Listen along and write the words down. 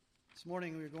This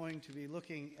morning we're going to be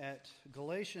looking at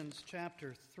Galatians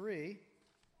chapter 3.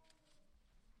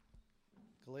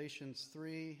 Galatians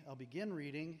 3, I'll begin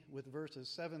reading with verses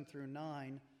 7 through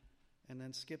 9 and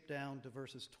then skip down to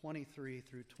verses 23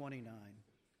 through 29.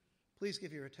 Please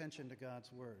give your attention to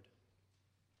God's word.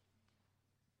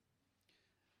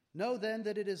 Know then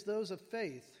that it is those of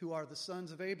faith who are the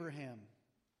sons of Abraham.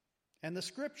 And the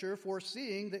Scripture,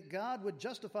 foreseeing that God would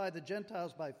justify the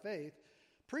Gentiles by faith,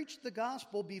 preached the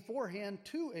gospel beforehand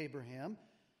to Abraham,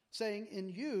 saying, "In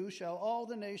you shall all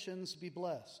the nations be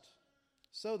blessed."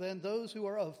 So then, those who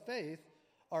are of faith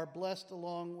are blessed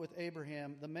along with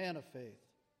Abraham, the man of faith.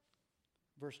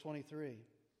 Verse 23.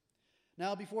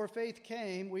 Now before faith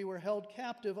came, we were held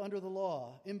captive under the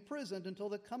law, imprisoned until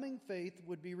the coming faith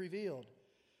would be revealed.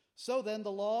 So then,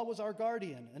 the law was our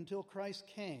guardian until Christ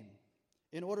came,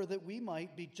 in order that we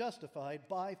might be justified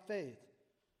by faith.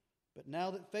 But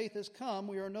now that faith has come,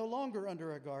 we are no longer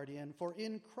under a guardian, for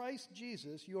in Christ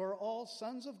Jesus you are all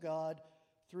sons of God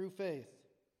through faith.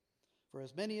 For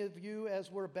as many of you as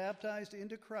were baptized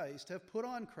into Christ have put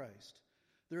on Christ.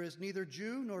 There is neither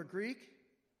Jew nor Greek,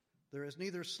 there is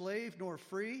neither slave nor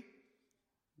free,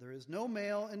 there is no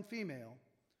male and female,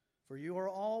 for you are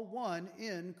all one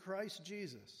in Christ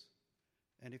Jesus.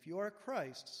 And if you are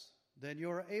Christ's, then you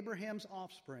are Abraham's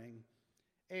offspring,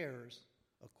 heirs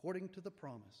according to the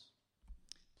promise.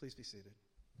 Please be seated.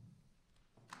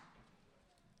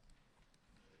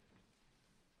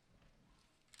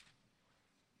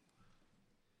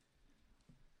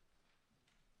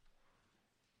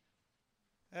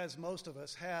 As most of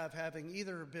us have, having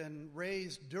either been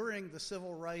raised during the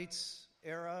civil rights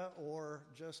era or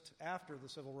just after the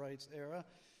civil rights era,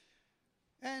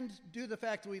 and due to the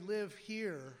fact that we live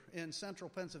here in central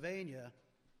Pennsylvania,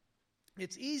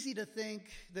 it's easy to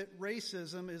think that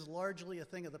racism is largely a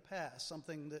thing of the past,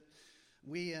 something that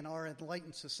we in our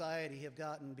enlightened society have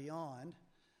gotten beyond.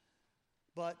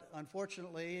 But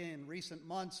unfortunately, in recent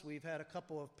months, we've had a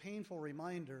couple of painful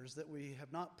reminders that we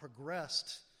have not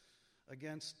progressed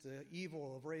against the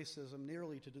evil of racism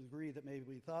nearly to the degree that maybe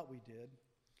we thought we did.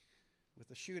 With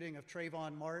the shooting of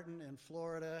Trayvon Martin in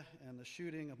Florida and the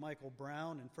shooting of Michael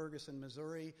Brown in Ferguson,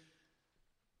 Missouri,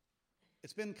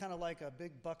 it's been kind of like a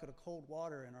big bucket of cold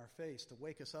water in our face to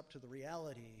wake us up to the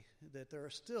reality that there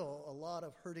are still a lot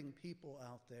of hurting people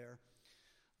out there,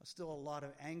 still a lot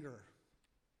of anger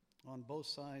on both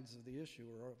sides of the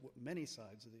issue, or many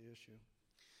sides of the issue.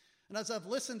 And as I've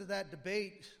listened to that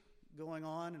debate going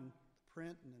on in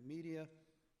print and the media,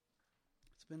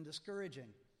 it's been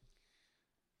discouraging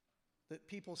that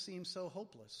people seem so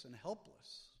hopeless and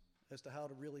helpless as to how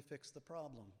to really fix the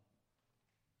problem.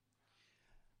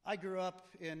 I grew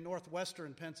up in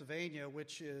northwestern Pennsylvania,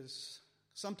 which is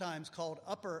sometimes called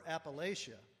Upper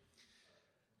Appalachia.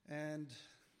 And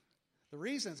the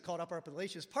reason it's called Upper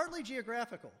Appalachia is partly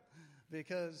geographical,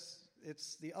 because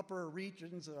it's the upper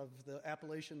regions of the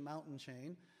Appalachian mountain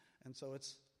chain, and so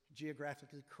it's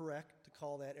geographically correct to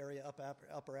call that area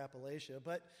Upper Appalachia.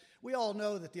 But we all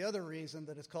know that the other reason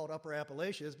that it's called Upper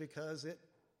Appalachia is because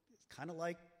it's kind of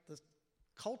like the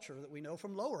culture that we know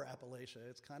from Lower Appalachia.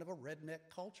 It's kind of a redneck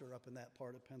culture up in that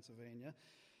part of Pennsylvania.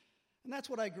 And that's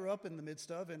what I grew up in the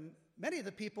midst of. And many of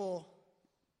the people,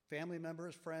 family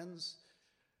members, friends,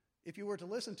 if you were to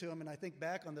listen to them, and I think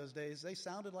back on those days, they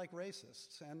sounded like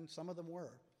racists, and some of them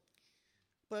were.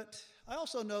 But I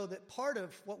also know that part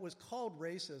of what was called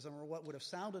racism, or what would have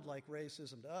sounded like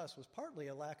racism to us, was partly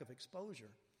a lack of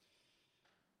exposure.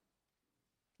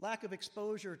 Lack of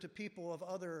exposure to people of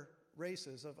other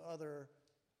races, of other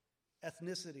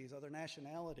ethnicities, other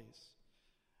nationalities.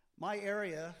 My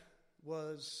area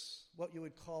was what you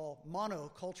would call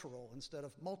monocultural instead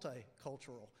of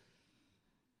multicultural.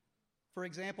 For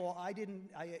example, I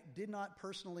did not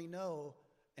personally know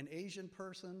an Asian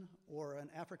person or an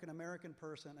African American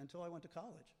person until I went to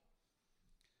college.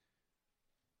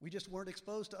 We just weren't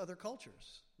exposed to other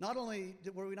cultures. Not only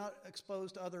were we not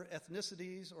exposed to other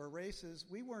ethnicities or races,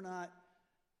 we were not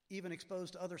even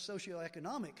exposed to other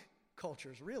socioeconomic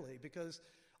cultures, really, because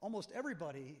almost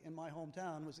everybody in my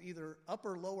hometown was either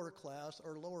upper lower class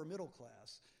or lower middle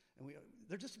class. And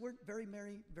there just weren't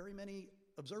very many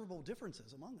observable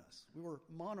differences among us. We were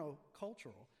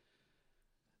monocultural.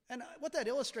 And what that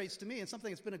illustrates to me, and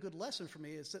something that's been a good lesson for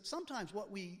me, is that sometimes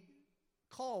what we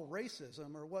call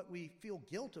racism, or what we feel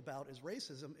guilt about as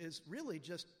racism, is really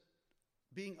just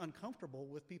being uncomfortable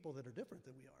with people that are different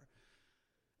than we are.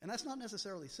 And that's not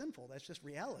necessarily sinful, that's just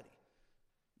reality.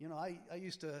 You know, I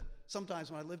used to,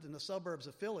 sometimes when I lived in the suburbs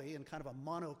of Philly, in kind of a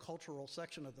monocultural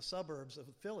section of the suburbs of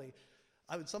Philly,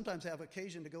 I would sometimes have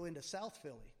occasion to go into South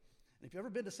Philly. And if you've ever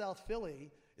been to South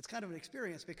Philly, it's kind of an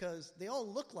experience because they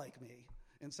all look like me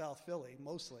in South Philly,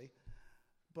 mostly,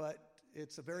 but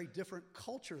it's a very different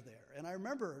culture there. And I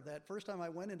remember that first time I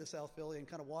went into South Philly and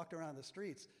kind of walked around the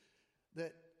streets,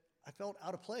 that I felt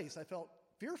out of place. I felt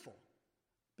fearful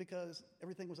because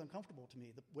everything was uncomfortable to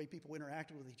me, the way people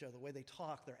interacted with each other, the way they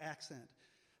talk, their accent.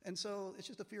 And so it's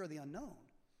just a fear of the unknown.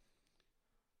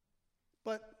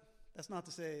 But that's not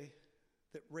to say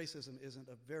that racism isn't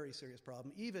a very serious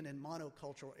problem, even in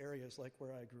monocultural areas like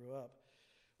where I grew up.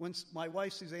 When my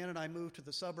wife Suzanne and I moved to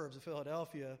the suburbs of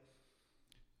Philadelphia,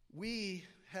 we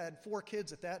had 4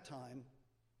 kids at that time,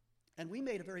 and we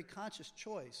made a very conscious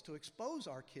choice to expose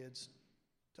our kids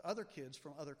to other kids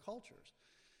from other cultures.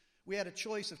 We had a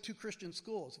choice of 2 Christian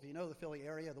schools. If you know the Philly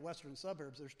area, the western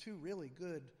suburbs, there's 2 really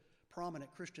good,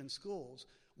 prominent Christian schools.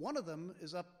 One of them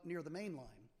is up near the main line,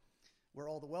 where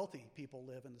all the wealthy people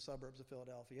live in the suburbs of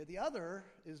Philadelphia. The other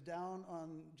is down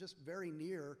on just very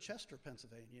near Chester,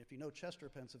 Pennsylvania. If you know Chester,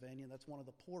 Pennsylvania, that's one of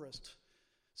the poorest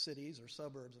cities or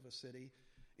suburbs of a city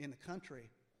in the country.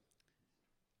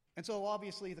 And so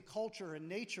obviously the culture and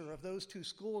nature of those 2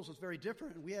 schools was very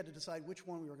different, and we had to decide which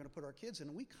one we were going to put our kids in.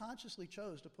 And we consciously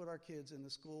chose to put our kids in the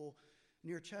school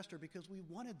near Chester because we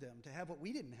wanted them to have what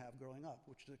we didn't have growing up,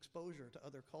 which is exposure to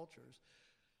other cultures.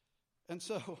 And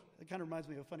so it kind of reminds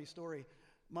me of a funny story.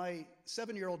 My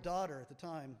 7-year-old daughter at the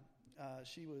time,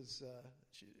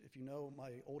 if you know my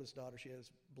oldest daughter, she has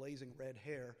blazing red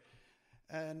hair.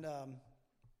 And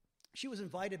she was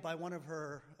invited by one of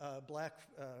her black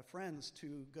friends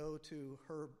to go to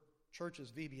her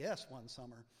church's VBS one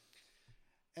summer.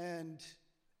 And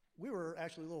we were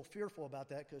actually a little fearful about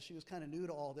that because she was kind of new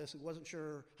to all this and wasn't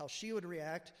sure how she would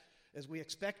react, as we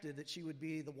expected that she would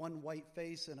be the one white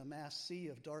face in a mass sea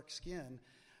of dark skin.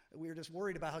 We were just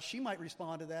worried about how she might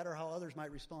respond to that or how others might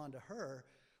respond to her.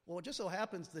 Well, it just so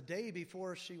happens the day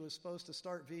before she was supposed to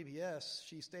start VBS,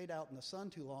 she stayed out in the sun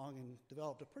too long and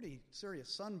developed a pretty serious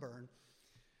sunburn.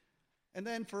 And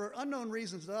then for unknown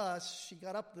reasons to us, she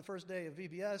got up the first day of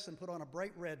VBS and put on a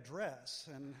bright red dress.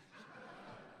 And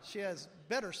she has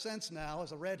better sense now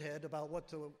as a redhead about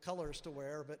what colors to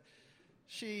wear, but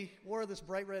she wore this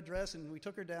bright red dress, and we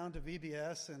took her down to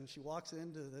VBS, and she walks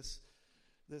into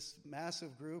this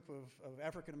massive group of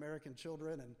African-American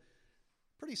children, and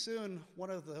pretty soon one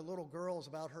of the little girls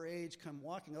about her age come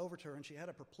walking over to her, and she had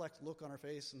a perplexed look on her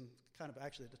face, and kind of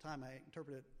actually at the time I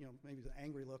interpreted it, maybe an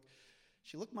angry look.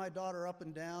 She looked my daughter up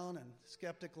and down and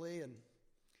skeptically and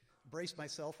braced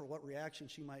myself for what reaction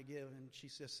she might give, and she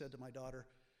just said to my daughter,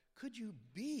 "Could you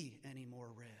be any more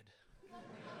red?"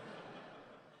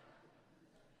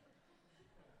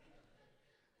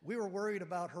 We were worried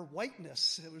about her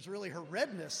whiteness. It was really her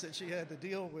redness that she had to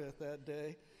deal with that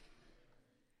day.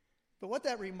 But what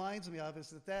that reminds me of is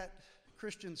that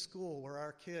Christian school where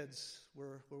our kids,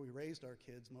 where we raised our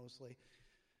kids mostly,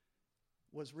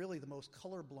 was really the most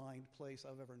colorblind place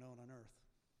I've ever known on earth.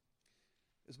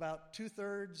 It was about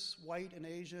 2/3 white and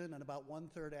Asian and about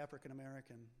 1/3 African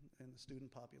American in the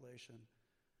student population.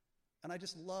 And I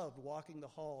just loved walking the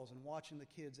halls and watching the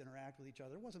kids interact with each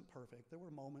other. It wasn't perfect. There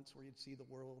were moments where you'd see the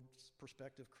world's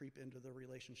perspective creep into the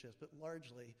relationships, but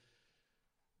largely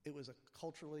it was a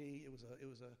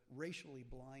racially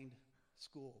blind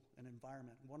school, an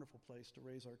environment, a wonderful place to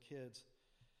raise our kids.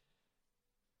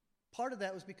 Part of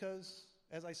that was because,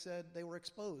 as I said, they were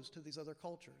exposed to these other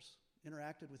cultures,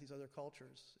 interacted with these other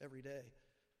cultures every day.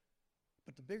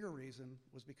 But the bigger reason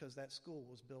was because that school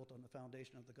was built on the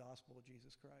foundation of the gospel of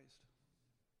Jesus Christ.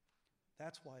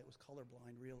 That's why it was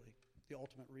colorblind, really, the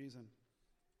ultimate reason.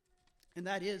 And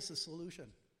that is the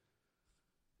solution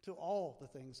to all the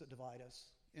things that divide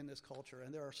us in this culture,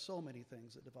 and there are so many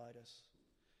things that divide us.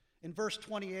 In verse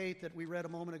 28 that we read a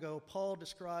moment ago, Paul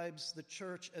describes the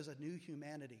church as a new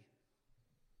humanity.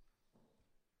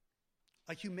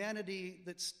 A humanity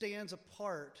that stands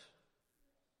apart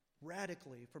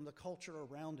radically from the culture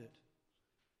around it.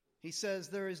 He says,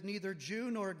 "There is neither Jew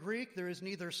nor Greek, there is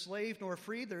neither slave nor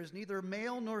free, there is neither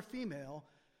male nor female,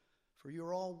 for you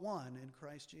are all one in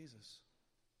Christ Jesus."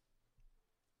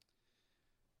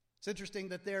 It's interesting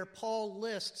that there Paul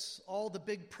lists all the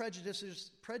big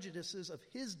prejudices of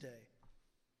his day.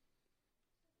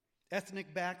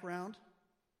 Ethnic background,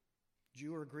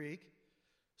 Jew or Greek,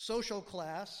 social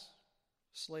class,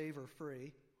 slave or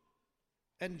free,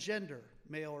 and gender,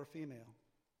 male or female.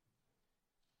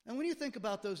 And when you think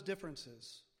about those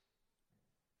differences,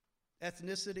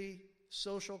 ethnicity,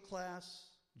 social class,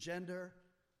 gender,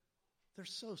 they're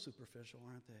so superficial,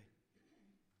 aren't they?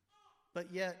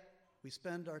 But yet, we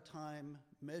spend our time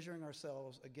measuring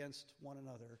ourselves against one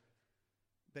another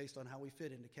based on how we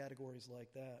fit into categories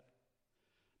like that.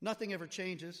 Nothing ever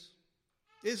changes.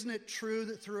 Isn't it true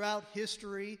that throughout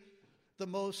history, the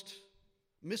most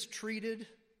mistreated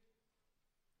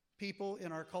people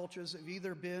in our cultures have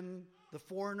either been the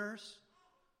foreigners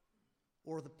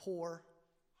or the poor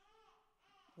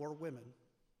or women?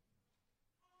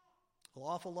 An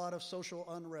awful lot of social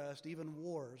unrest, even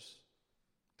wars,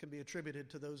 can be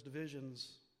attributed to those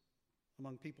divisions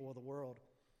among people of the world.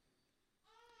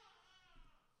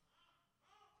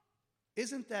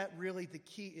 Isn't that really the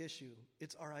key issue?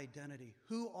 It's our identity.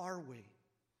 Who are we?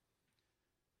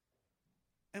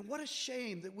 And what a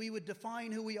shame that we would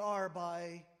define who we are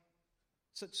by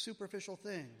such superficial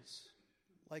things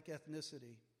like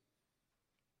ethnicity.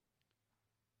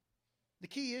 The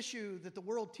key issue that the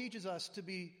world teaches us to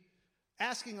be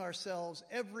asking ourselves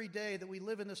every day that we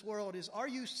live in this world is, are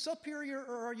you superior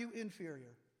or are you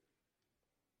inferior?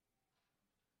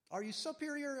 Are you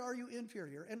superior or are you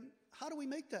inferior? And how do we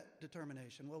make that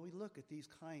determination? Well, we look at these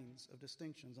kinds of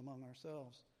distinctions among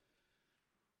ourselves.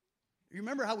 You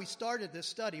remember how we started this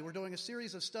study? We're doing a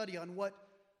series of study on what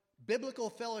biblical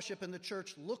fellowship in the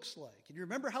church looks like. And you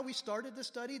remember how we started this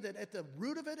study? That at the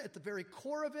root of it, at the very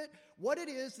core of it, what it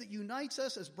is that unites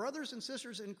us as brothers and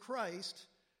sisters in Christ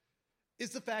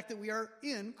is the fact that we are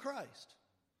in Christ.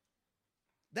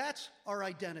 That's our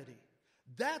identity.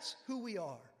 That's who we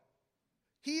are.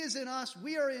 He is in us,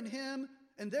 we are in him,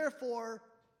 and therefore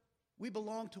we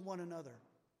belong to one another.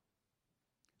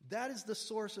 That is the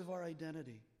source of our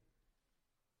identity.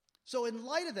 So in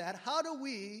light of that, how do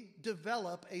we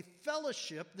develop a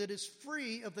fellowship that is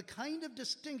free of the kind of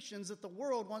distinctions that the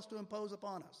world wants to impose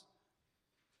upon us?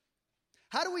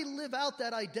 How do we live out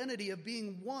that identity of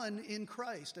being one in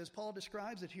Christ, as Paul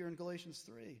describes it here in Galatians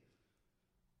 3?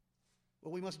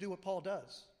 Well, we must do what Paul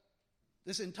does.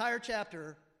 This entire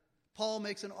chapter, Paul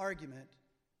makes an argument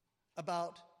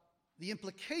about the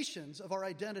implications of our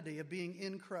identity of being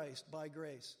in Christ by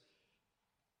grace.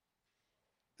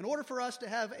 In order for us to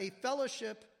have a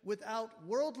fellowship without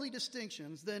worldly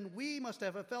distinctions, then we must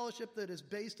have a fellowship that is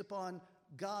based upon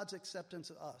God's acceptance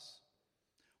of us.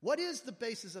 What is the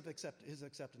basis of his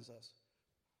acceptance of us?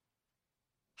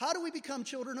 How do we become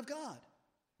children of God?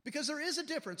 Because there is a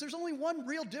difference. There's only one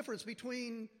real difference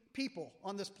between people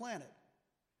on this planet.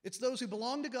 It's those who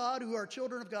belong to God, who are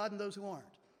children of God, and those who aren't.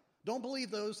 Don't believe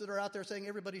those that are out there saying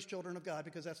everybody's children of God,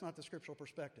 because that's not the scriptural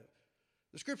perspective.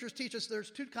 The scriptures teach us there's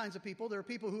two kinds of people. There are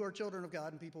people who are children of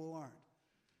God and people who aren't.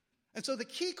 And so the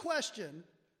key question,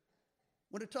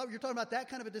 when you're talking about that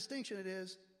kind of a distinction, it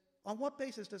is, on what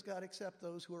basis does God accept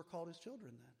those who are called his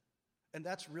children then? And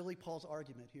that's really Paul's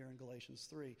argument here in Galatians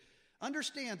 3.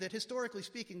 Understand that historically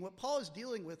speaking, what Paul is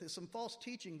dealing with is some false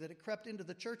teaching that had crept into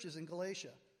the churches in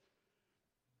Galatia.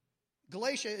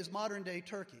 Galatia is modern-day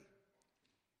Turkey.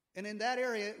 And in that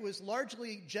area, it was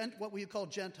largely what we call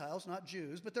Gentiles, not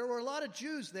Jews, but there were a lot of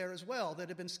Jews there as well that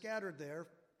had been scattered there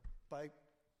by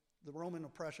the Roman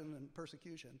oppression and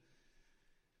persecution.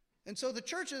 And so the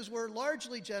churches were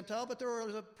largely Gentile, but there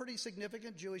was a pretty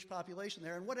significant Jewish population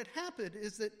there. And what had happened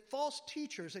is that false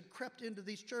teachers had crept into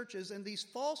these churches, and these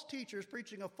false teachers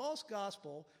preaching a false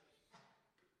gospel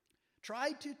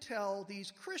tried to tell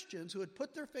these Christians who had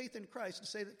put their faith in Christ to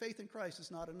say that faith in Christ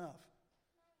is not enough.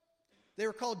 They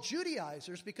were called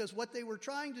Judaizers because what they were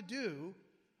trying to do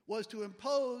was to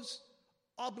impose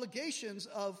obligations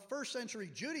of first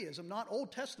century Judaism, not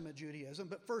Old Testament Judaism,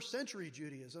 but first century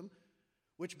Judaism,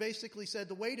 which basically said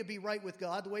the way to be right with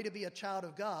God, the way to be a child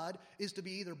of God, is to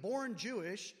be either born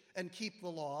Jewish and keep the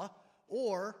law,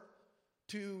 or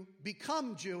to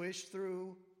become Jewish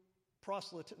through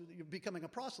becoming a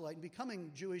proselyte and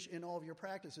becoming Jewish in all of your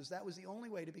practices. That was the only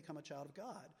way to become a child of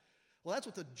God. Well, that's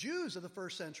what the Jews of the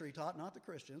first century taught, not the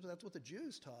Christians, but that's what the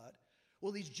Jews taught.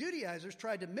 Well, these Judaizers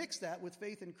tried to mix that with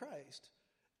faith in Christ,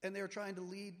 and they were trying to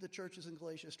lead the churches in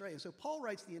Galatia astray. And so Paul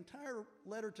writes the entire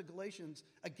letter to Galatians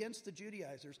against the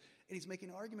Judaizers, and he's making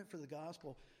an argument for the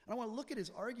gospel. And I want to look at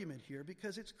his argument here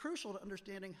because it's crucial to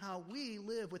understanding how we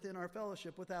live within our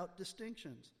fellowship without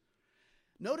distinctions.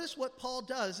 Notice what Paul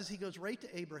does is he goes right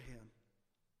to Abraham.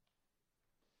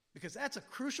 Because that's a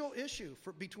crucial issue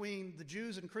between the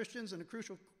Jews and Christians, and a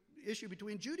crucial issue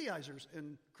between Judaizers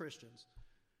and Christians.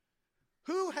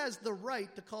 Who has the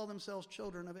right to call themselves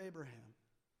children of Abraham?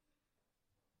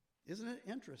 Isn't it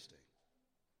interesting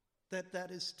that that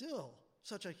is still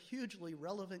such a hugely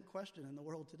relevant question in the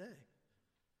world today?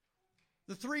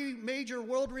 The three major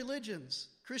world religions,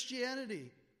 Christianity,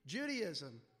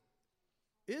 Judaism,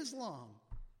 Islam,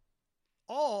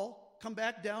 all come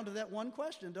back down to that one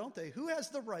question, don't they? Who has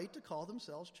the right to call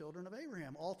themselves children of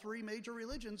Abraham? All three major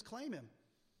religions claim him.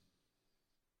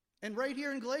 And right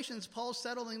here in Galatians, Paul's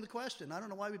settling the question. I don't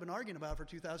know why we've been arguing about it for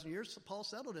 2,000 years. Paul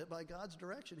settled it by God's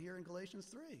direction here in Galatians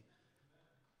 3.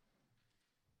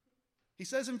 He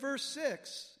says in verse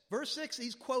 6,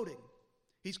 he's quoting.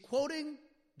 He's quoting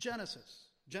Genesis.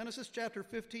 Genesis chapter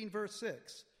 15, verse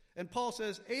 6. And Paul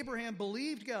says, Abraham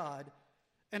believed God,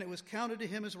 and it was counted to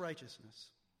him as righteousness.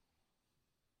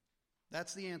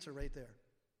 That's the answer right there.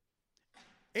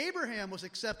 Abraham was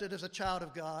accepted as a child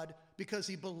of God because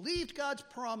he believed God's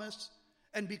promise,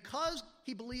 and because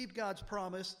he believed God's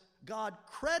promise, God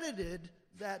credited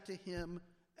that to him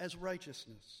as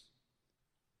righteousness.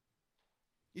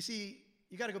 You see,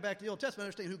 you got to go back to the Old Testament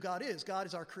and understand who God is. God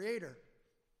is our creator.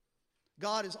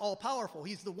 God is all-powerful.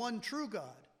 He's the one true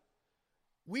God.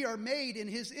 We are made in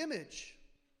his image,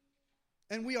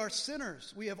 and we are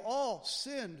sinners. We have all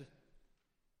sinned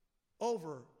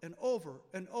over and over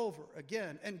and over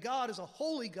again. And God is a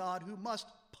holy God who must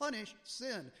punish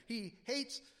sin. He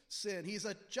hates sin. He's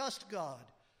a just God,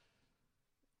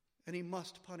 and he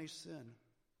must punish sin.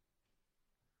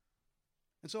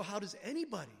 And so how does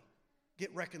anybody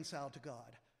get reconciled to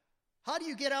God? How do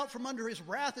you get out from under his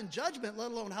wrath and judgment,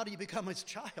 let alone how do you become his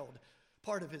child,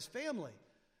 part of his family?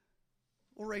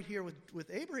 Well, right here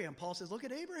with Abraham, Paul says, look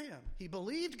at Abraham. He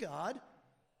believed God,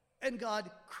 and God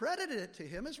credited it to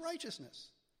him as righteousness.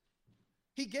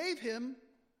 He gave him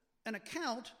an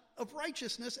account of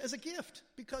righteousness as a gift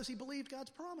because he believed God's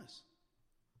promise.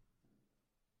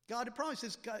 God had promised,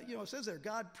 it says there,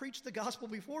 God preached the gospel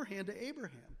beforehand to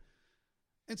Abraham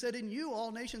and said, in you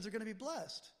all nations are going to be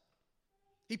blessed.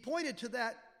 He pointed to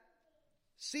that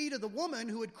seed of the woman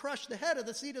who would crush the head of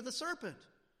the seed of the serpent.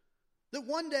 That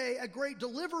one day a great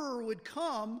deliverer would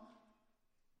come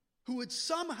who would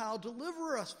somehow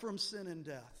deliver us from sin and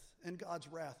death and God's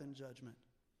wrath and judgment.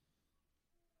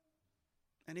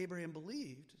 And Abraham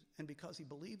believed, and because he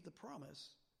believed the promise,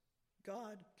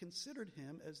 God considered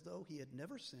him as though he had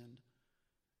never sinned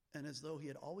and as though he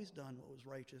had always done what was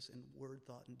righteous in word,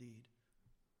 thought, and deed.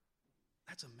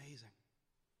 That's amazing.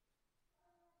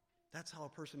 That's how a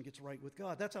person gets right with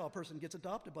God. That's how a person gets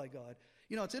adopted by God.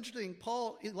 You know, it's interesting.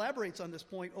 Paul elaborates on this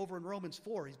point over in Romans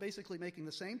 4. He's basically making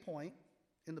the same point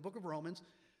in the book of Romans.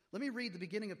 Let me read the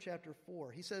beginning of chapter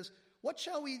 4. He says, what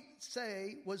shall we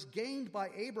say was gained by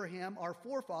Abraham, our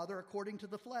forefather, according to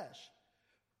the flesh?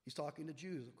 He's talking to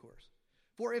Jews, of course.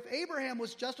 For if Abraham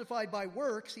was justified by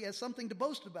works, he has something to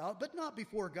boast about, but not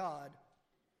before God.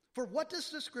 For what does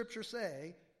the scripture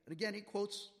say? And again, he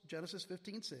quotes Genesis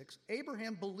 15:6.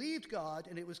 Abraham believed God,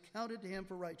 and it was counted to him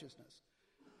for righteousness.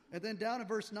 And then down in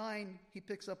verse 9, he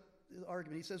picks up the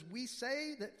argument. He says, we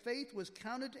say that faith was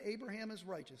counted to Abraham as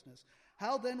righteousness.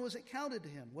 How then was it counted to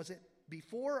him? Was it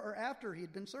before or after he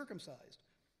had been circumcised?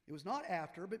 It was not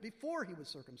after, but before he was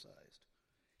circumcised.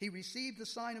 He received the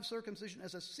sign of circumcision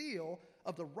as a seal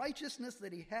of the righteousness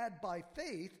that he had by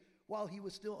faith while he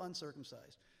was still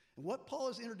uncircumcised. And what Paul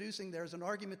is introducing there is an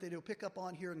argument that he'll pick up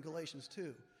on here in Galatians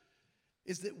 2,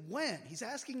 is that when, he's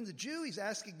asking the Jew, he's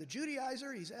asking the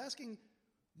Judaizer, he's asking,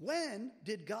 when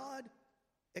did God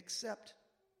accept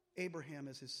Abraham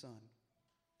as his son?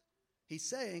 He's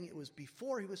saying it was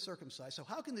before he was circumcised. So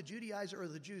how can the Judaizer or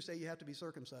the Jew say you have to be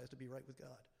circumcised to be right with God?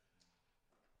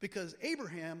 Because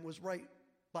Abraham was right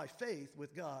by faith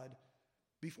with God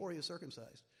before he was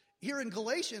circumcised. Here in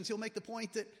Galatians, he'll make the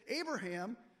point that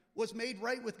Abraham was made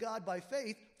right with God by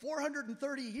faith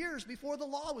 430 years before the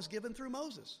law was given through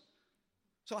Moses.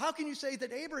 So how can you say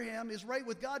that Abraham is right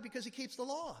with God because he keeps the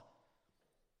law?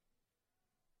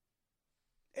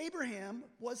 Abraham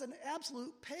was an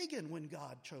absolute pagan when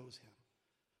God chose him.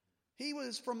 He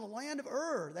was from the land of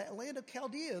Ur, that land of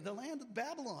Chaldea, the land of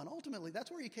Babylon. Ultimately,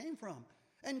 that's where he came from.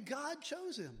 And God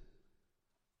chose him.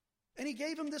 And he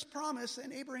gave him this promise,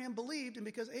 and Abraham believed. And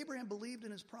because Abraham believed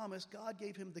in his promise, God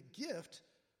gave him the gift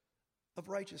of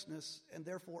righteousness and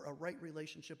therefore a right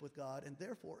relationship with God and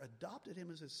therefore adopted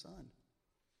him as his son.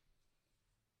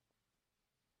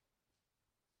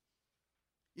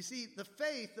 You see, the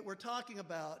faith that we're talking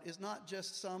about is not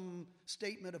just some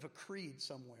statement of a creed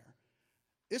somewhere.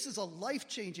 This is a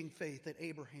life-changing faith that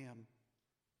Abraham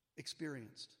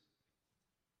experienced.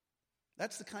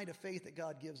 That's the kind of faith that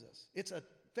God gives us. It's a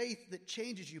faith that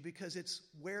changes you because it's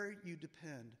where you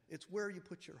depend. It's where you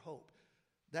put your hope.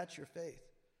 That's your faith.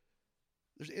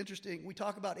 We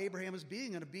talk about Abraham as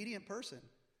being an obedient person.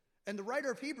 And the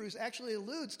writer of Hebrews actually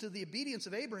alludes to the obedience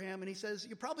of Abraham, and he says,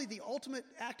 you're probably the ultimate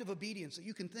act of obedience that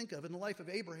you can think of in the life of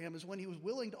Abraham is when he was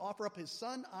willing to offer up his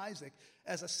son Isaac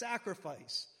as a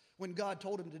sacrifice when God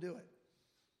told him to do it.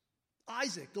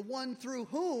 Isaac, the one through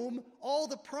whom all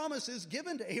the promises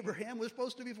given to Abraham were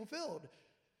supposed to be fulfilled.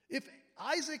 If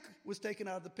Isaac was taken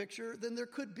out of the picture, then there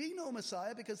could be no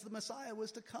Messiah because the Messiah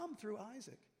was to come through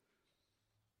Isaac.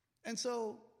 And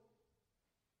so,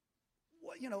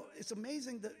 it's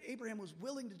amazing that Abraham was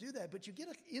willing to do that, but you get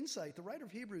an insight. The writer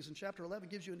of Hebrews in chapter 11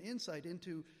 gives you an insight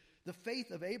into the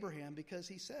faith of Abraham because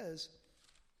he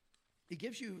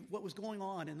gives you what was going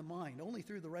on in the mind. Only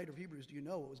through the writer of Hebrews do you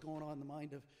know what was going on in the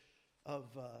mind of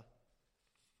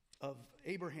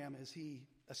Abraham as he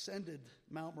ascended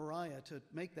Mount Moriah to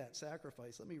make that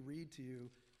sacrifice. Let me read to you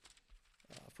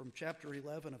from chapter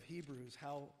 11 of Hebrews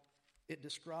how it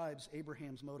describes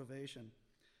Abraham's motivation.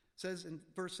 It says in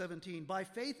verse 17, "By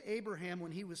faith Abraham,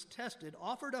 when he was tested,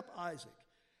 offered up Isaac.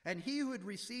 And he who had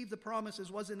received the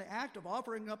promises was in the act of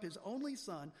offering up his only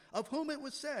son, of whom it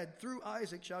was said, 'Through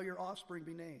Isaac shall your offspring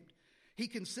be named.' He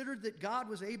considered that God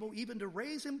was able even to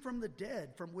raise him from the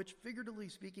dead, from which, figuratively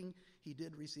speaking, he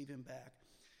did receive him back."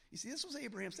 You see, this was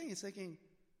Abraham's thing. He's thinking,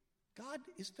 God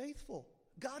is faithful.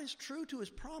 God is true to his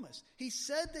promise. He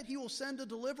said that he will send a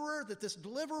deliverer, that this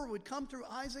deliverer would come through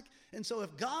Isaac. And so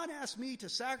if God asked me to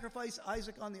sacrifice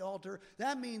Isaac on the altar,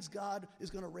 that means God is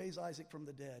going to raise Isaac from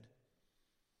the dead.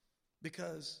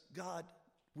 Because God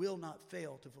will not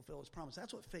fail to fulfill his promise.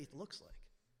 That's what faith looks like.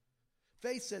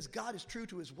 Faith says God is true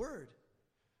to his word.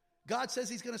 God says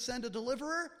he's going to send a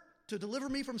deliverer to deliver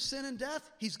me from sin and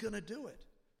death. He's going to do it.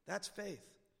 That's faith.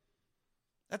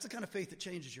 That's the kind of faith that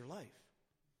changes your life.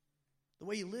 The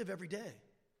way you live every day.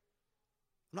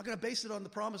 I'm not going to base it on the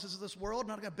promises of this world. I'm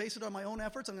not going to base it on my own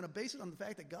efforts. I'm going to base it on the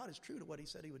fact that God is true to what he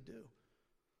said he would do.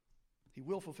 He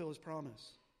will fulfill his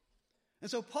promise. And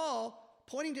so Paul,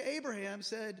 pointing to Abraham,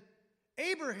 said,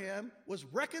 Abraham was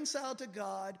reconciled to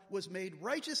God, was made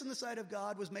righteous in the sight of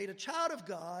God, was made a child of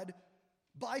God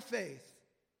by faith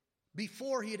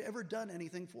before he had ever done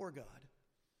anything for God.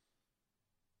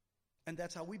 And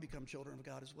that's how we become children of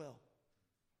God as well.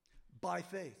 By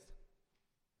faith.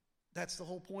 That's the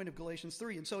whole point of Galatians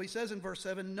 3. And so he says in verse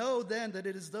 7, "Know then that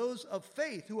it is those of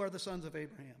faith who are the sons of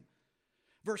Abraham."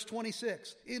 Verse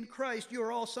 26, "In Christ you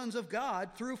are all sons of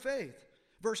God through faith."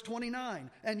 Verse 29,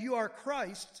 "And you are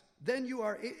Christ, then you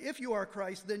are, if you are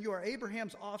Christ, then you are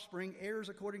Abraham's offspring, heirs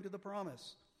according to the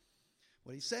promise."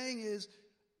 What he's saying is,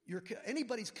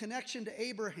 anybody's connection to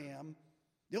Abraham,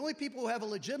 the only people who have a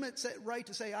legitimate right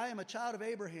to say, I am a child of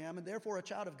Abraham and therefore a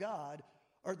child of God,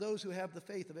 are those who have the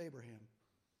faith of Abraham.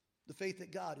 The faith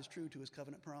that God is true to his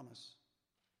covenant promise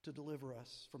to deliver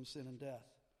us from sin and death.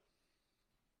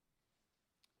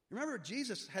 Remember,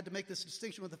 Jesus had to make this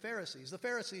distinction with the Pharisees. The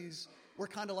Pharisees were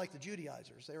kind of like the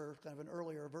Judaizers. They were kind of an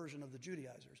earlier version of the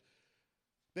Judaizers.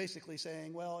 Basically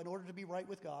saying, well, in order to be right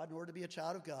with God, in order to be a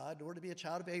child of God, in order to be a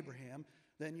child of Abraham,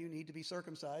 then you need to be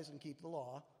circumcised and keep the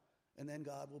law, and then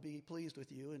God will be pleased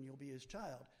with you and you'll be his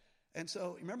child. And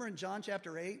so, remember in John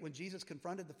chapter 8 when Jesus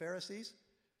confronted the Pharisees?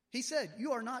 He said,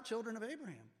 you are not children of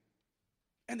Abraham.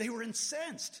 And they were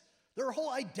incensed. Their whole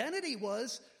identity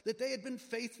was that they had been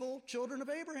faithful children of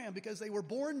Abraham because they were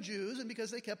born Jews and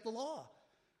because they kept the law.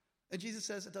 And Jesus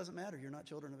says, it doesn't matter, you're not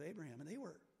children of Abraham. And they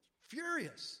were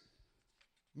furious,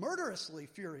 murderously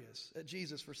furious at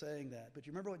Jesus for saying that. But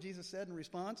you remember what Jesus said in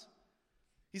response?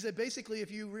 He said, basically,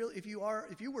 if you were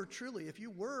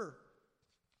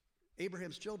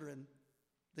Abraham's children,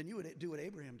 then you would do what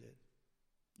Abraham did.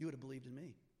 You would have believed in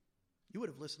me. You would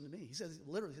have listened to me. He says,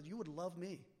 literally, you would love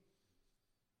me.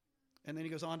 And then he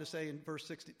goes on to say in verse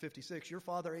 56, your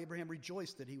father Abraham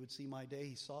rejoiced that he would see my day.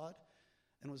 He saw it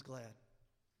and was glad.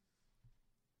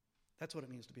 That's what it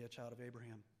means to be a child of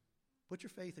Abraham. Put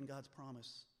your faith in God's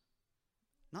promise.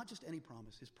 Not just any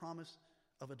promise, his promise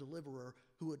of a deliverer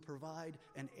who would provide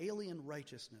an alien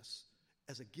righteousness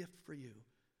as a gift for you,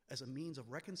 as a means of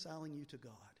reconciling you to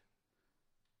God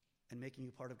and making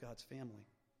you part of God's family.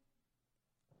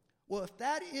 Well, if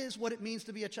that is what it means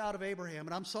to be a child of Abraham,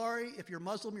 and I'm sorry, if you're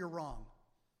Muslim, you're wrong.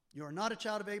 You are not a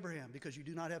child of Abraham because you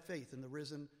do not have faith in the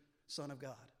risen Son of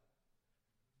God.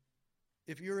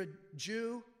 If you're a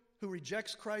Jew who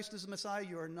rejects Christ as the Messiah,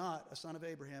 you are not a son of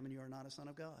Abraham and you are not a son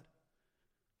of God.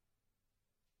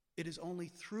 It is only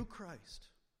through Christ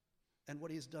and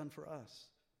what he has done for us.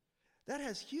 That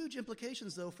has huge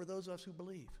implications, though, for those of us who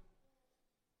believe.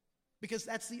 Because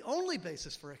that's the only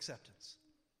basis for acceptance.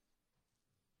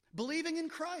 Believing in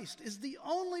Christ is the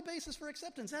only basis for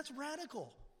acceptance. That's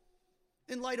radical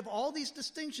in light of all these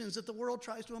distinctions that the world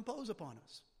tries to impose upon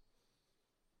us.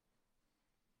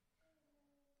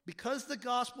 Because the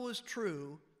gospel is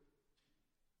true,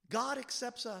 God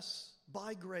accepts us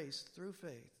by grace through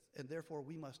faith, and therefore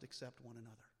we must accept one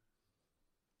another.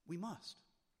 We must.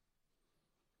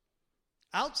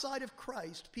 Outside of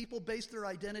Christ, people base their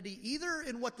identity either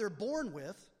in what they're born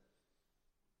with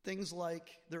things like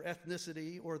their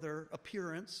ethnicity or their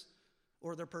appearance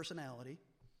or their personality,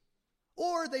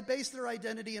 or they base their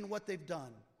identity in what they've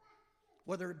done,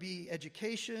 whether it be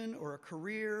education or a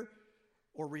career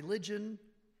or religion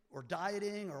or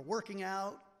dieting or working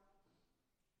out,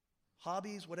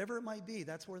 hobbies, whatever it might be.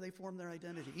 That's where they form their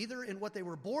identity, either in what they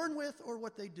were born with or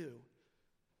what they do.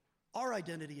 Our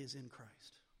identity is in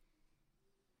Christ.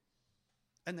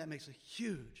 And that makes a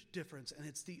huge difference, and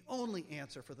it's the only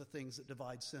answer for the things that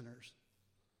divide sinners.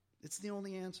 It's the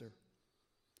only answer.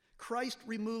 Christ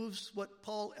removes what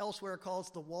Paul elsewhere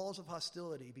calls the walls of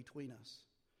hostility between us.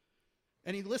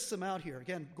 And he lists them out here.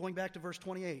 Again, going back to verse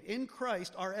 28. In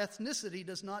Christ, our ethnicity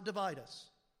does not divide us.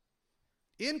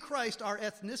 In Christ, our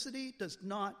ethnicity does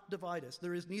not divide us.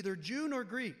 There is neither Jew nor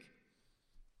Greek.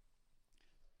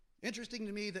 Interesting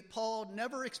to me that Paul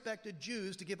never expected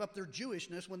Jews to give up their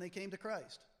Jewishness when they came to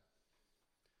Christ.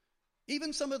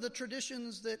 Even some of the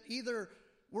traditions that either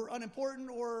were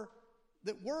unimportant or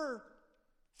that were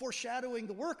foreshadowing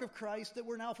the work of Christ that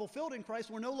were now fulfilled in Christ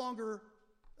were no longer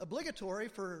obligatory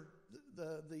for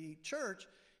the church.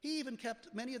 He even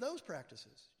kept many of those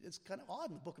practices. It's kind of odd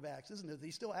in the book of Acts, isn't it? He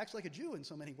still acts like a Jew in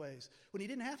so many ways when he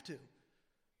didn't have to.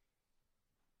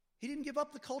 He didn't give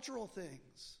up the cultural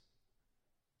things.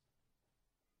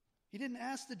 He didn't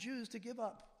ask the Jews to give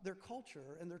up their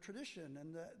culture and their tradition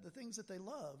and the things that they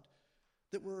loved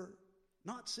that were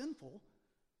not sinful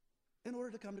in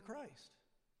order to come to Christ.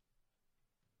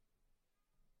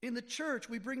 In the church,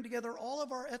 we bring together all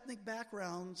of our ethnic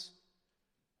backgrounds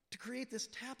to create this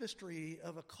tapestry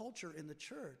of a culture in the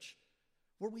church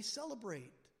where we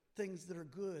celebrate things that are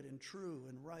good and true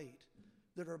and right,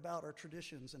 that are about our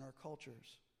traditions and our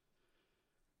cultures.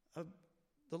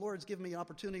 The Lord's given me an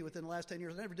opportunity within the last 10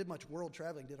 years. I never did much world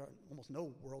traveling, did almost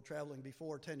no world traveling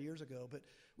before 10 years ago, but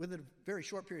within a very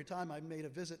short period of time, I made a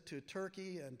visit to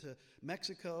Turkey and to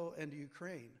Mexico and to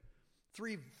Ukraine.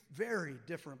 3 very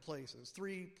different places,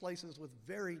 3 places with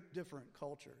very different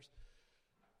cultures.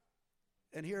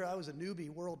 And here I was a newbie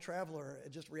world traveler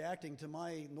just reacting to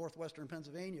my northwestern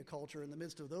Pennsylvania culture in the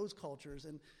midst of those cultures.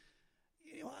 And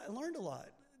I learned a lot.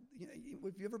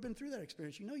 If you've ever been through that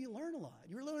experience, you learn a lot.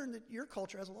 You learn that your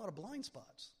culture has a lot of blind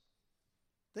spots.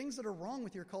 Things that are wrong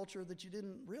with your culture that you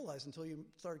didn't realize until you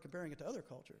started comparing it to other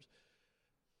cultures.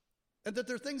 And that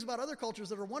there are things about other cultures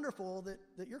that are wonderful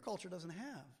that your culture doesn't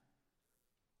have.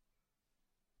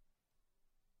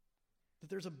 That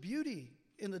there's a beauty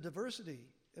in the diversity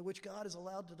in which God is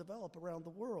allowed to develop around the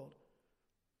world.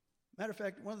 Matter of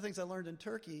fact, one of the things I learned in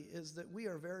Turkey is that we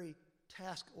are very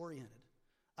task-oriented.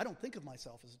 I don't think of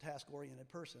myself as a task-oriented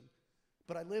person,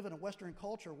 but I live in a Western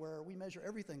culture where we measure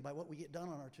everything by what we get done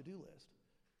on our to-do list.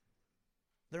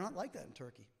 They're not like that in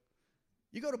Turkey.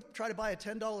 You go to try to buy a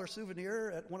 $10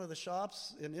 souvenir at one of the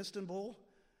shops in Istanbul,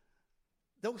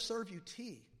 they'll serve you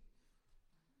tea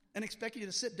and expect you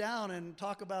to sit down and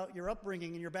talk about your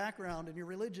upbringing and your background and your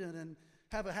religion and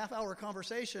have a half-hour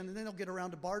conversation, and then they'll get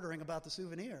around to bartering about the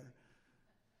souvenir.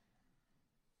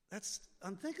 That's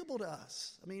unthinkable to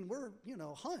us. I mean, we're,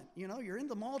 hunt. You're in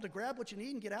the mall to grab what you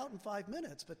need and get out in 5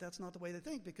 minutes, but that's not the way they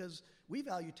think because we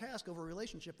value task over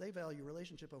relationship. They value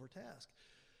relationship over task.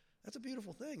 That's a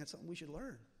beautiful thing. It's something we should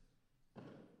learn.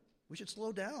 We should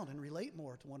slow down and relate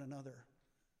more to one another.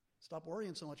 Stop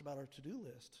worrying so much about our to-do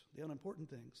list, the unimportant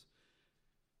things.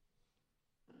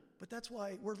 But that's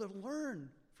why we're to learn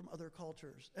from other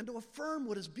cultures and to affirm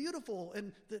what is beautiful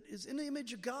and that is in the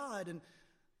image of God. And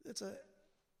it's a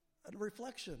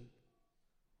reflection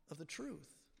of the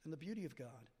truth and the beauty of God.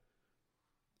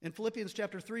 In Philippians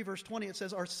chapter 3, verse 20, it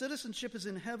says, our citizenship is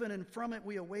in heaven, and from it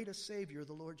we await a Savior,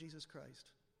 the Lord Jesus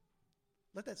Christ.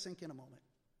 Let that sink in a moment.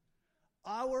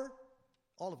 All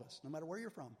of us, no matter where you're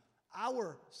from,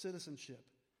 our citizenship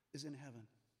is in heaven.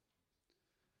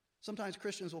 Sometimes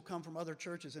Christians will come from other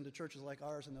churches into churches like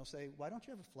ours, and they'll say, why don't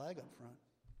you have a flag up front?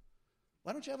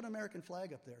 Why don't you have an American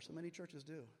flag up there? So many churches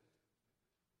do.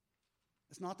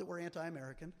 It's not that we're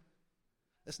anti-American.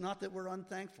 It's not that we're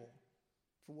unthankful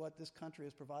for what this country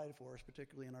has provided for us,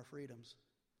 particularly in our freedoms.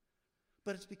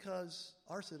 But it's because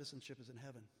our citizenship is in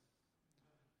heaven.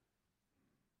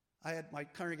 I had my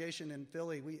congregation in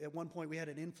Philly. At one point, we had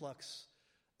an influx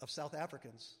of South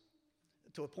Africans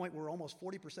to a point where almost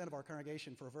 40% of our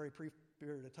congregation for a very brief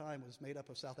period of time was made up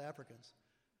of South Africans.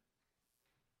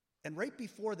 And right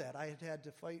before that, I had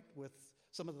to fight with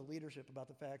some of the leadership about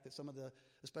the fact that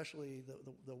especially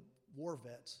the war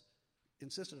vets,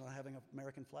 insisted on having an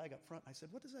American flag up front. I said,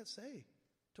 what does that say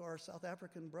to our South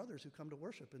African brothers who come to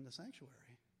worship in the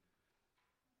sanctuary?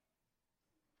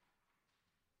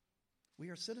 We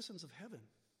are citizens of heaven,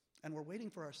 and we're waiting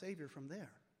for our Savior from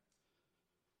there.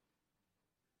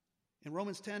 In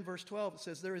Romans 10, verse 12, it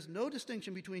says, there is no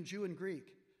distinction between Jew and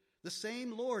Greek. The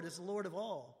same Lord is the Lord of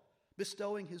all,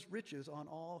 bestowing his riches on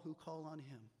all who call on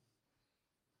him.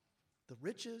 The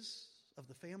riches of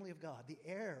the family of God, the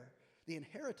heir, the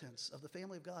inheritance of the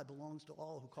family of God belongs to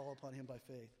all who call upon him by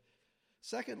faith.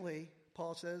 Secondly,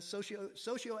 Paul says,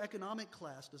 socioeconomic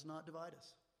class does not divide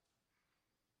us.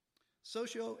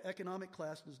 Socioeconomic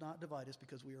class does not divide us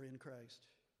because we are in Christ.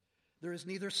 There is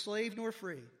neither slave nor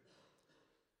free.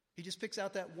 He just picks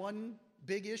out that one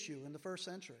big issue in the first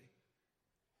century.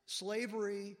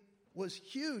 Slavery was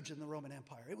huge in the Roman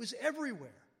Empire. It was everywhere.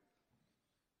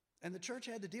 And the church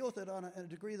had to deal with it on a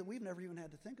degree that we've never even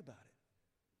had to think about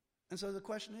it. And so the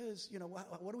question is,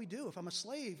 what do we do? If I'm a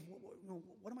slave,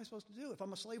 what am I supposed to do? If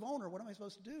I'm a slave owner, what am I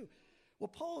supposed to do? Well,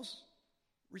 Paul's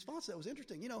response to that was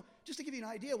interesting. Just to give you an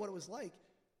idea what it was like,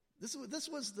 this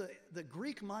was the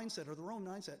Greek mindset or the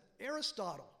Roman mindset.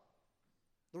 Aristotle,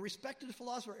 the respected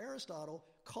philosopher Aristotle,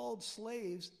 called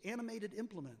slaves animated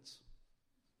implements.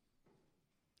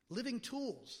 Living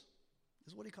tools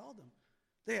is what he called them.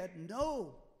 They had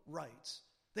no rights.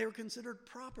 They were considered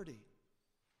property.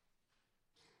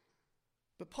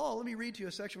 But Paul, let me read to you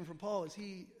a section from Paul as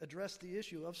he addressed the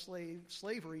issue of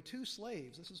slavery to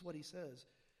slaves. This is what he says,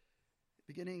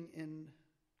 beginning in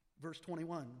verse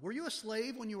 21. Were you a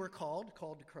slave when you were called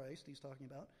to Christ, he's talking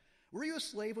about? Were you a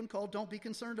slave when called? Don't be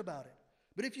concerned about it.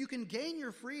 But if you can gain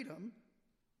your freedom,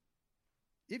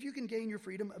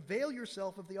 avail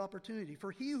yourself of the opportunity. For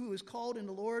he who is called in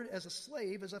the Lord as a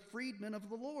slave is a freedman of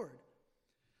the Lord.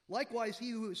 Likewise,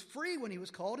 he who is free when he was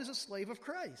called is a slave of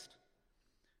Christ.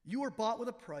 You were bought with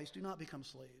a price. Do not become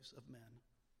slaves of men.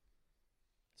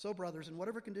 So, brothers, in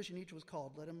whatever condition each was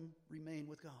called, let him remain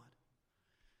with God.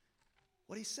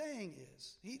 What he's saying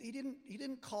is, he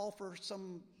didn't call for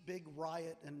some big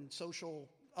riot and social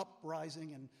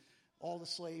uprising and all the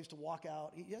slaves to walk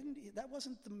out. That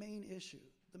wasn't the main issue.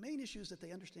 The main issue is that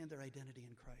they understand their identity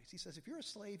in Christ. He says, if you're a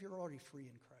slave, you're already free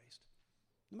in Christ,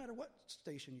 no matter what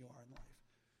station you are in life.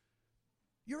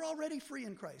 You're already free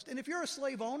in Christ. And if you're a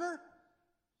slave owner,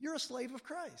 you're a slave of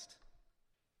Christ.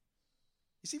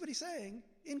 You see what he's saying?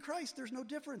 In Christ, there's no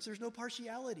difference. There's no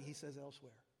partiality, he says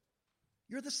elsewhere.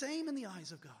 You're the same in the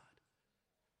eyes of God.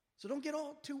 So don't get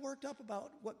all too worked up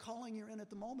about what calling you're in at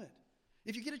the moment.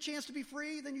 If you get a chance to be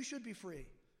free, then you should be free.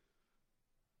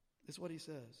 That's what he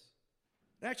says.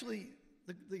 Actually,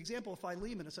 the example of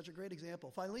Philemon is such a great example.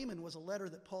 Philemon was a letter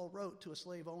that Paul wrote to a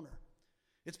slave owner.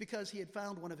 It's because he had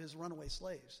found one of his runaway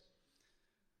slaves.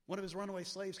 One of his runaway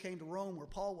slaves came to Rome where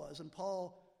Paul was, and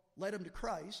Paul led him to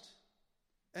Christ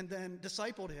and then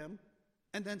discipled him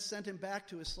and then sent him back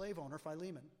to his slave owner,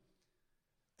 Philemon.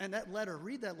 And that letter,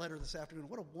 read that letter this afternoon.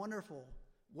 What a wonderful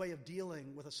way of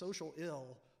dealing with a social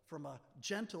ill from a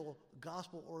gentle,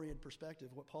 gospel-oriented perspective,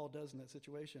 what Paul does in that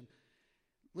situation.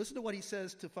 Listen to what he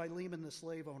says to Philemon, the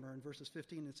slave owner, in verses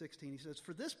 15 and 16. He says,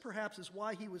 for this perhaps is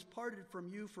why he was parted from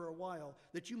you for a while,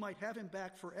 that you might have him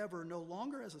back forever, no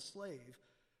longer as a slave,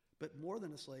 but more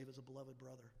than a slave, as a beloved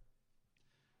brother.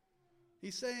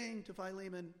 He's saying to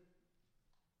Philemon,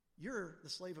 you're the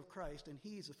slave of Christ, and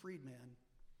he's a freedman.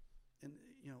 And,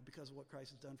 because of what Christ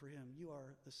has done for him, you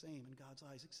are the same in God's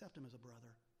eyes. Accept him as a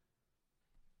brother.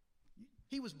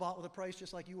 He was bought with a price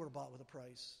just like you were bought with a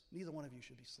price. Neither one of you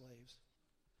should be slaves.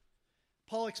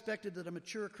 Paul expected that a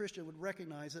mature Christian would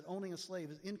recognize that owning a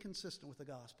slave is inconsistent with the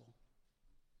gospel.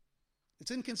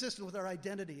 It's inconsistent with our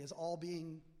identity as all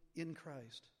being in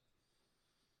Christ.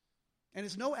 And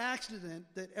it's no accident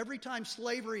that every time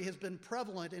slavery has been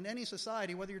prevalent in any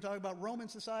society, whether you're talking about Roman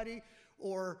society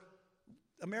or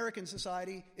American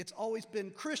society, it's always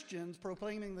been Christians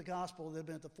proclaiming the gospel that have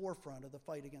been at the forefront of the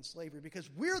fight against slavery,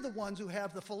 because we're the ones who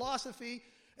have the philosophy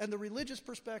and the religious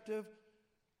perspective,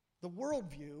 the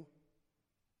worldview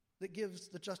that gives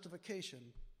the justification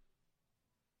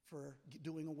for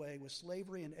doing away with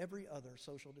slavery and every other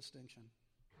social distinction,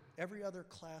 every other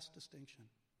class distinction.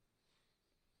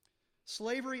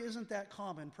 Slavery isn't that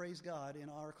common, praise God, in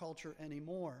our culture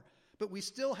anymore, but we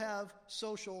still have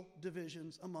social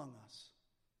divisions among us.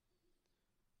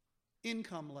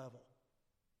 Income level.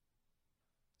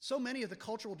 So many of the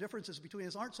cultural differences between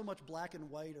us aren't so much black and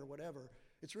white or whatever.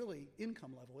 It's really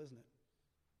income level, isn't it?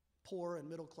 Poor and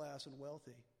middle class and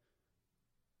wealthy.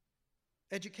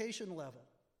 Education level.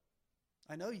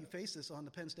 I know you face this on the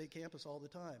Penn State campus all the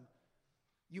time.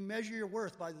 You measure your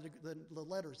worth by the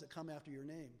letters that come after your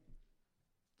name.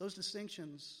 Those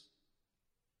distinctions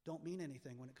don't mean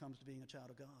anything when it comes to being a child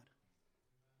of God.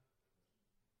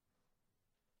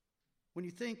 When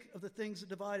you think of the things that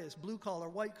divide us, blue collar,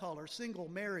 white collar, single,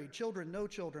 married, children, no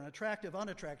children, attractive,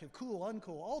 unattractive, cool,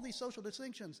 uncool, all these social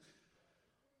distinctions,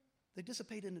 they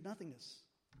dissipate into nothingness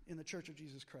in the church of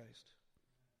Jesus Christ.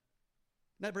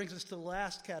 And that brings us to the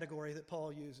last category that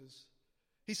Paul uses.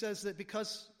 He says that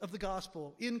because of the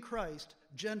gospel, in Christ,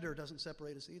 gender doesn't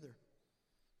separate us either.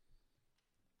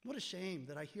 What a shame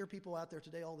that I hear people out there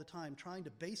today all the time trying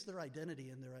to base their identity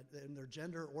in their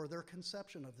gender or their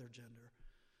conception of their gender.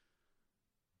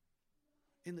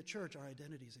 In the church, our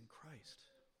identity is in Christ.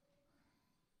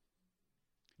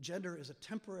 Gender is a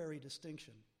temporary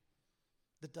distinction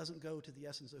that doesn't go to the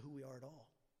essence of who we are at all.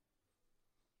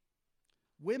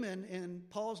 Women in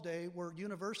Paul's day were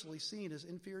universally seen as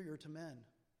inferior to men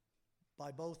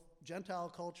by both Gentile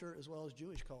culture as well as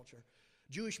Jewish culture.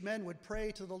 Jewish men would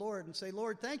pray to the Lord and say,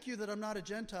 Lord, thank you that I'm not a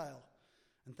Gentile,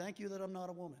 and thank you that I'm not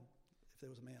a woman, if there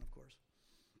was a man, of course.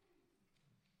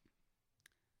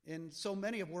 In so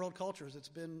many of world cultures, it's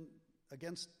been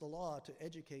against the law to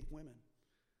educate women.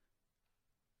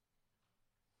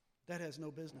 That has no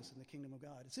business in the kingdom of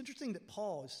God. It's interesting that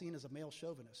Paul is seen as a male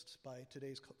chauvinist by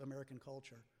today's American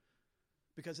culture,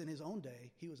 because in his own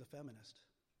day, he was a feminist.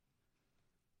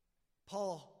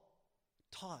 Paul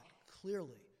taught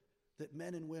clearly that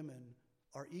men and women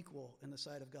are equal in the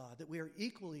sight of God, that we are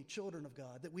equally children of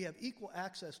God, that we have equal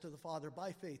access to the Father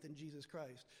by faith in Jesus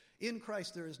Christ. In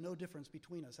Christ, there is no difference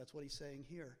between us. That's what he's saying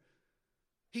here.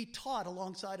 He taught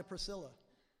alongside of Priscilla.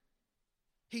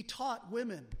 He taught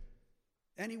women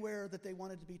anywhere that they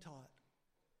wanted to be taught.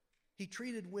 He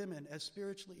treated women as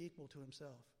spiritually equal to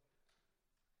himself.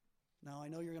 Now, I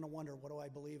know you're going to wonder, what do I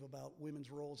believe about women's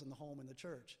roles in the home and the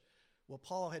church? Well,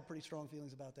 Paul had pretty strong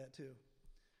feelings about that too.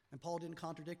 And Paul didn't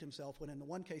contradict himself when in the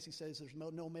one case he says there's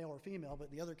no male or female, but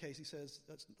in the other case he says,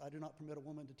 I do not permit a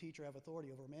woman to teach or have authority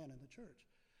over a man in the church.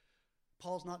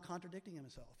 Paul's not contradicting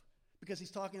himself because he's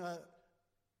talking about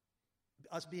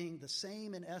us being the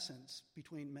same in essence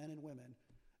between men and women,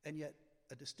 and yet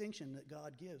a distinction that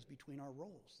God gives between our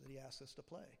roles that he asks us to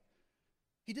play.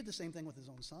 He did the same thing with his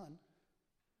own son.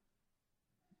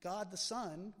 God the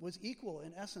Son was equal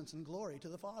in essence and glory to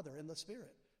the Father and the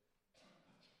Spirit.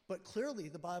 But clearly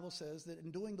the Bible says that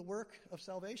in doing the work of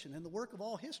salvation, in the work of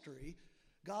all history,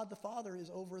 God the Father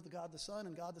is over the God the Son,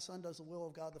 and God the Son does the will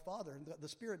of God the Father, and the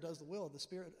Spirit does the will of the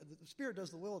Spirit. The Spirit does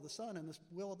the will of the Son and the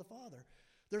will of the Father.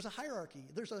 There's a hierarchy.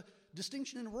 There's a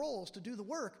distinction in roles to do the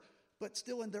work, but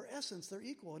still in their essence, they're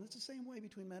equal. And it's the same way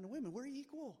between men and women. We're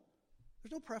equal.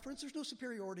 There's no preference. There's no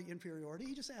superiority, inferiority.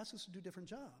 He just asks us to do different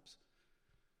jobs.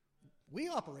 We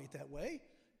operate that way.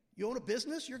 You own a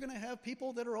business, you're going to have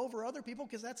people that are over other people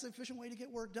because that's the efficient way to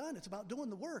get work done. It's about doing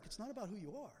the work. It's not about who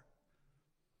you are.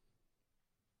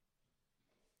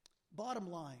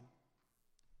 Bottom line,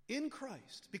 in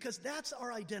Christ, because that's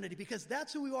our identity, because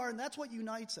that's who we are and that's what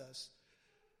unites us,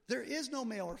 there is no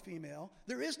male or female.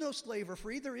 There is no slave or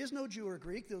free. There is no Jew or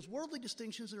Greek. Those worldly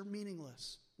distinctions are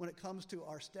meaningless when it comes to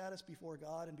our status before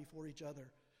God and before each other.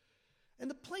 And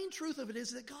the plain truth of it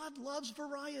is that God loves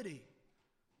variety.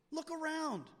 Look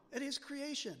around at his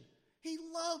creation. He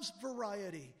loves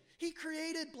variety. He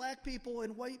created black people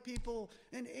and white people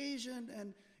and Asian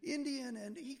and Indian,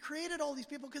 and he created all these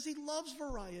people because he loves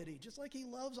variety, just like he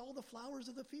loves all the flowers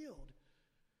of the field.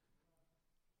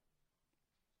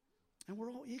 And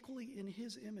we're all equally in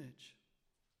his image.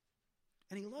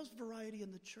 And he loves variety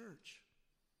in the church.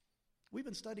 We've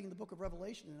been studying the book of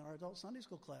Revelation in our adult Sunday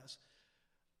school class.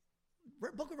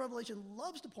 Book of Revelation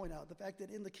loves to point out the fact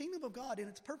that in the kingdom of God, in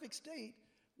its perfect state,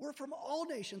 we're from all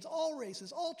nations, all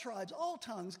races, all tribes, all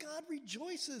tongues. God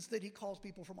rejoices that he calls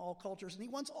people from all cultures, and he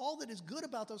wants all that is good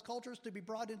about those cultures to be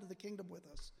brought into the kingdom with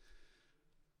us.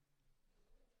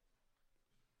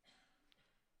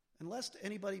 And lest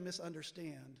anybody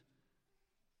misunderstand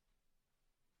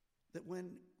that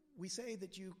when we say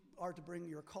that you are to bring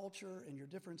your culture and your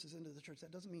differences into the church,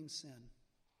 that doesn't mean sin.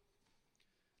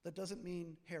 That doesn't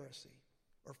mean heresy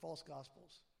or false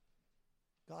gospels.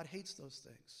 God hates those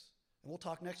things. And we'll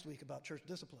talk next week about church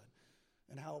discipline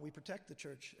and how we protect the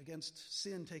church against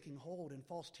sin taking hold and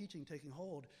false teaching taking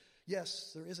hold.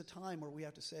 Yes, there is a time where we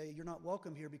have to say, you're not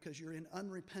welcome here because you're in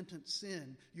unrepentant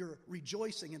sin. You're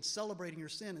rejoicing and celebrating your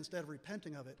sin instead of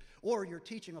repenting of it. Or you're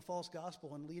teaching a false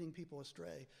gospel and leading people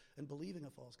astray and believing a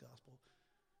false gospel.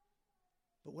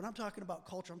 But when I'm talking about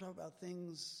culture, I'm talking about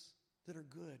things that are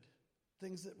good.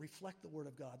 Things that reflect the Word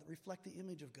of God, that reflect the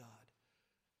image of God.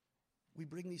 We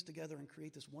bring these together and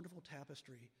create this wonderful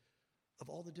tapestry of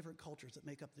all the different cultures that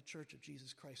make up the church of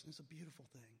Jesus Christ. And it's a beautiful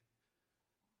thing,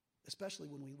 especially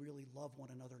when we really love one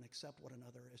another and accept one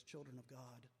another as children of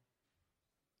God,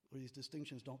 where these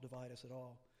distinctions don't divide us at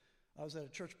all. I was at a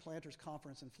church planters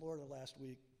conference in Florida last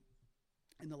week,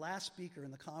 and the last speaker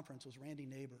in the conference was Randy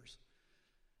Neighbors.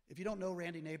 If you don't know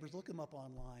Randy Neighbors, look him up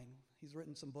online. He's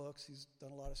written some books. He's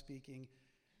done a lot of speaking.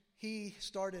 He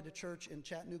started a church in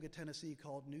Chattanooga, Tennessee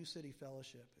called New City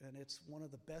Fellowship, and it's one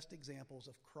of the best examples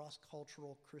of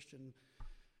cross-cultural Christian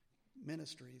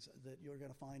ministries that you're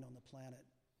going to find on the planet.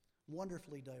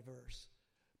 Wonderfully diverse.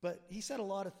 But he said a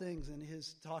lot of things in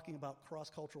his talking about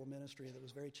cross-cultural ministry that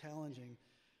was very challenging.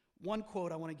 One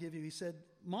quote I want to give you, he said,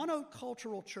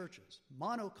 monocultural churches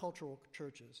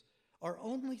are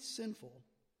only sinful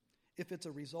if it's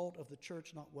a result of the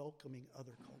church not welcoming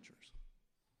other cultures.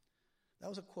 That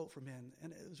was a quote from him,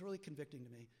 and it was really convicting to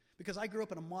me because I grew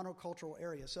up in a monocultural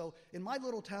area. So in my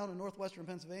little town in northwestern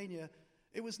Pennsylvania,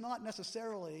 it was not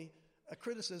necessarily a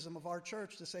criticism of our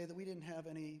church to say that we didn't have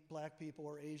any black people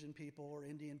or Asian people or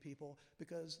Indian people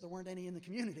because there weren't any in the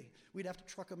community. We'd have to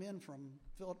truck them in from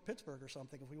Pittsburgh or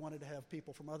something if we wanted to have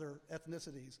people from other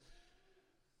ethnicities.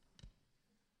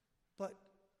 But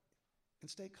in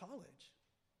State College,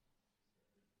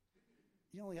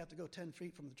 you only have to go 10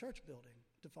 feet from the church building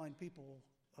to find people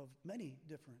of many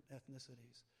different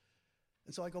ethnicities.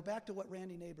 And so I go back to what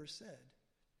Randy Neighbors said.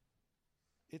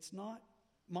 It's not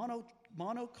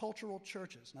monocultural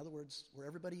churches, in other words, where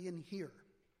everybody in here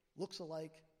looks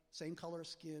alike, same color of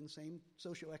skin, same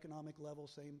socioeconomic level,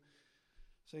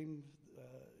 same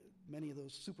many of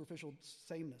those superficial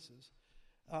samenesses.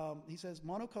 He says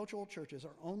monocultural churches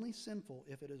are only sinful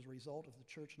if it is a result of the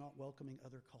church not welcoming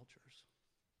other cultures.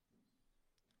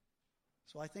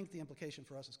 So I think the implication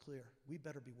for us is clear. We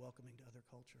better be welcoming to other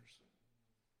cultures.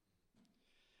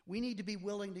 We need to be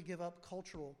willing to give up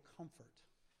cultural comfort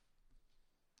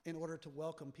in order to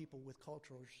welcome people with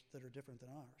cultures that are different than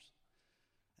ours.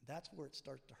 And that's where it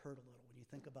starts to hurt a little when you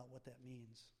think about what that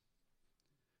means.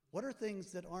 What are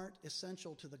things that aren't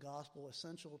essential to the gospel,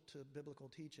 essential to biblical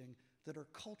teaching, that are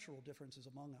cultural differences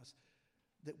among us,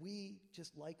 that we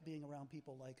just like being around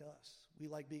people like us? We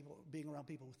like being around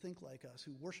people who think like us,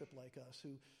 who worship like us,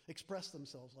 who express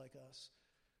themselves like us.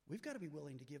 We've got to be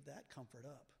willing to give that comfort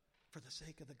up for the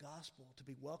sake of the gospel, to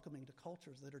be welcoming to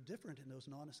cultures that are different in those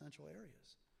non-essential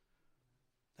areas.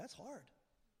 That's hard.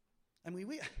 I mean,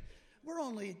 we're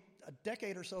only a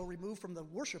decade or so removed from the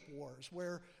worship wars,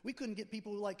 where we couldn't get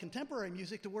people who like contemporary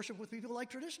music to worship with people who like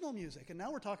traditional music. And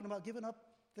now we're talking about giving up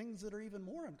things that are even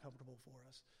more uncomfortable for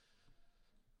us.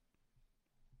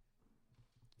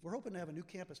 We're hoping to have a new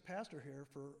campus pastor here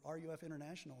for RUF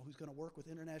International who's going to work with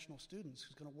international students,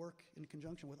 who's going to work in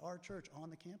conjunction with our church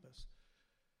on the campus.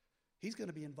 He's going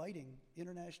to be inviting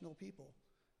international people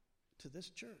to this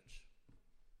church.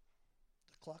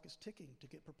 The clock is ticking to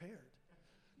get prepared,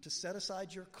 to set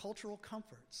aside your cultural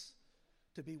comforts,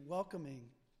 to be welcoming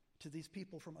to these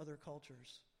people from other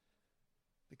cultures,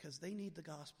 because they need the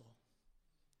gospel,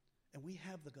 and we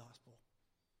have the gospel.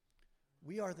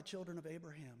 We are the children of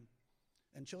Abraham,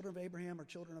 and children of Abraham are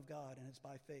children of God, and it's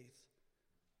by faith,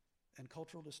 and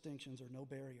cultural distinctions are no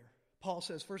barrier. Paul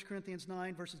says, 1 Corinthians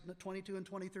 9, verses 22 and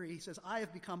 23, he says, I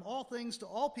have become all things to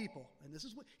all people. And this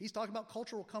is what he's talking about,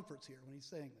 cultural comforts here when he's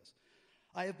saying this.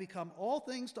 I have become all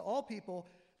things to all people,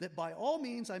 that by all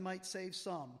means I might save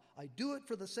some. I do it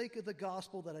for the sake of the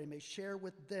gospel, that I may share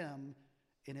with them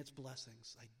in its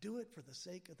blessings. I do it for the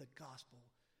sake of the gospel,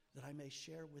 that I may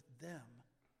share with them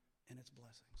in its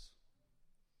blessings.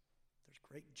 There's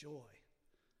great joy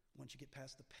once you get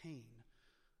past the pain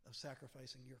of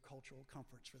sacrificing your cultural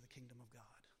comforts for the kingdom of God.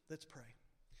 Let's pray.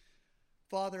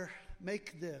 Father,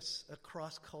 make this a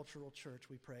cross-cultural church,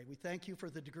 we pray. We thank you for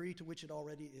the degree to which it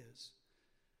already is.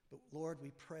 But Lord,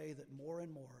 we pray that more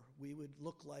and more we would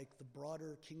look like the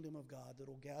broader kingdom of God that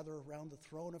will gather around the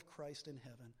throne of Christ in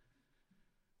heaven.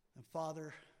 And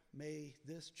Father, may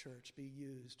this church be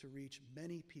used to reach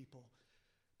many people,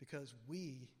 because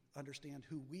we understand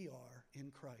who we are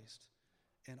in Christ,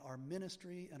 and our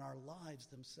ministry and our lives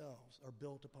themselves are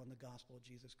built upon the gospel of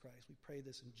Jesus Christ. We pray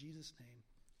this in Jesus'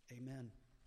 name. Amen.